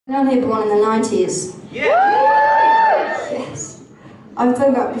Down here born in the 90s. Yeah! Yes. I've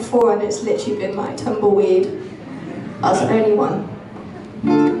done that before and it's literally been like tumbleweed. I was the only one.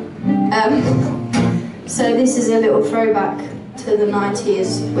 So this is a little throwback to the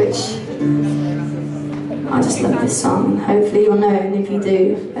 90s, which I just love this song. Hopefully you'll know, and if you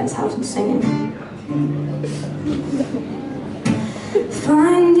do, let's have some singing.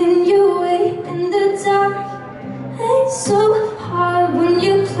 Finding your way in the dark ain't so hard when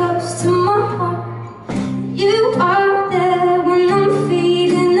you're close to my heart. You are there when I'm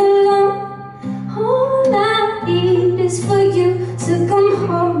feeling alone. All I need is for you to come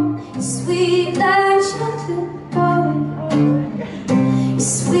home. You're sweet like chocolate, boy. You're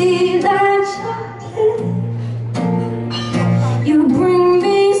sweet like chocolate. You bring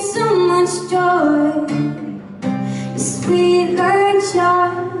me so much joy. You're sweet like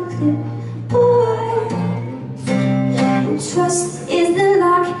chocolate, boy. And trust is the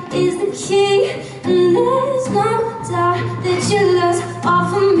lock, is the key, and there's no doubt that your love's all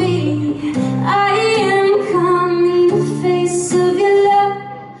for me. I am calm in the face of your love.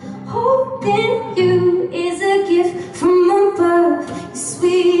 Holding you is a gift from above. You're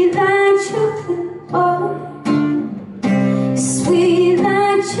sweet like chocolate, boy. You're sweet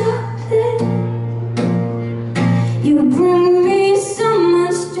like chocolate. You bring me so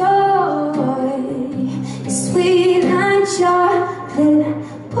much joy. You're sweet like chocolate,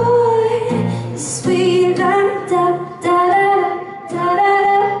 boy. You're sweet like da da da da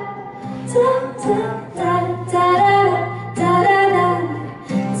da da da da da da da da.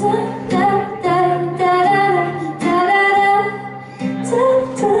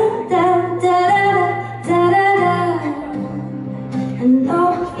 And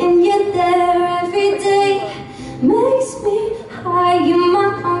knowing you're there every day makes me high in my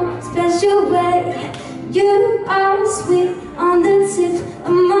own special way. You are sweet on the tip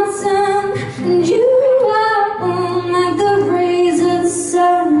of my tongue, and you are warm like the rays of the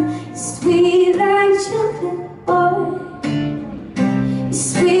sun. You're sweet like chocolate, boy. You're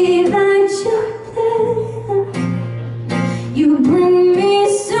sweet like chocolate. You bring me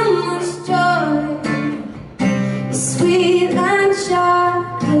so much joy. You're sweet like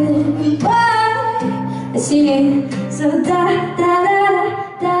chocolate, boy. Let's sing it. So da da da.